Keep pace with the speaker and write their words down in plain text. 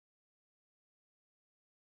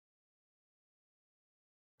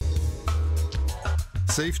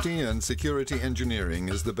Safety and security engineering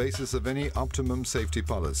is the basis of any optimum safety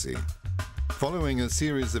policy. Following a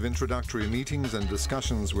series of introductory meetings and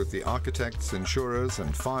discussions with the architects, insurers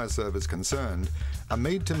and fire service concerned, a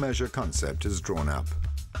made-to-measure concept is drawn up.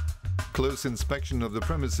 Close inspection of the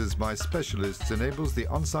premises by specialists enables the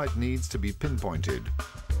on-site needs to be pinpointed.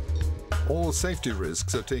 All safety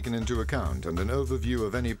risks are taken into account, and an overview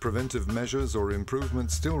of any preventive measures or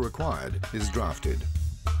improvements still required is drafted.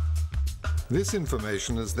 This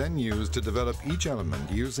information is then used to develop each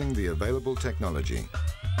element using the available technology.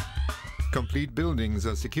 Complete buildings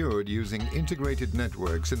are secured using integrated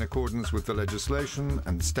networks in accordance with the legislation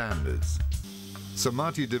and standards.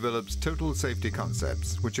 Somati develops total safety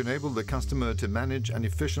concepts which enable the customer to manage an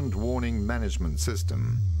efficient warning management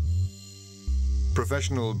system.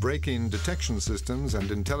 Professional break-in detection systems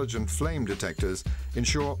and intelligent flame detectors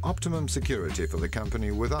ensure optimum security for the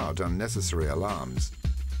company without unnecessary alarms.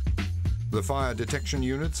 The fire detection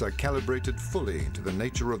units are calibrated fully to the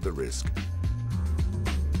nature of the risk.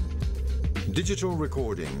 Digital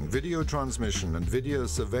recording, video transmission and video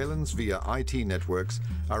surveillance via IT networks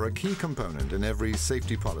are a key component in every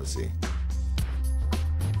safety policy.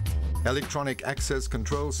 Electronic access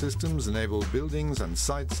control systems enable buildings and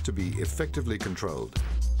sites to be effectively controlled.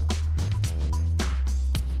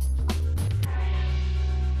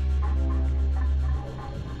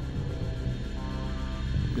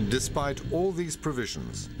 Despite all these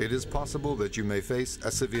provisions, it is possible that you may face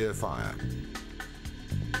a severe fire.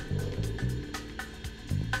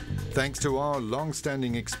 Thanks to our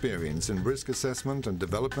long-standing experience in risk assessment and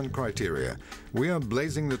development criteria, we are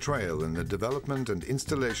blazing the trail in the development and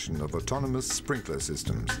installation of autonomous sprinkler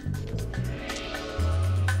systems.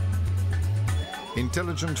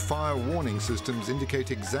 Intelligent fire warning systems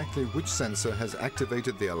indicate exactly which sensor has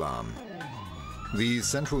activated the alarm. These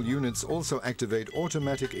central units also activate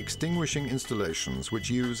automatic extinguishing installations which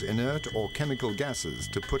use inert or chemical gases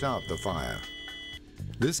to put out the fire.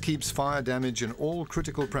 This keeps fire damage in all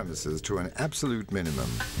critical premises to an absolute minimum.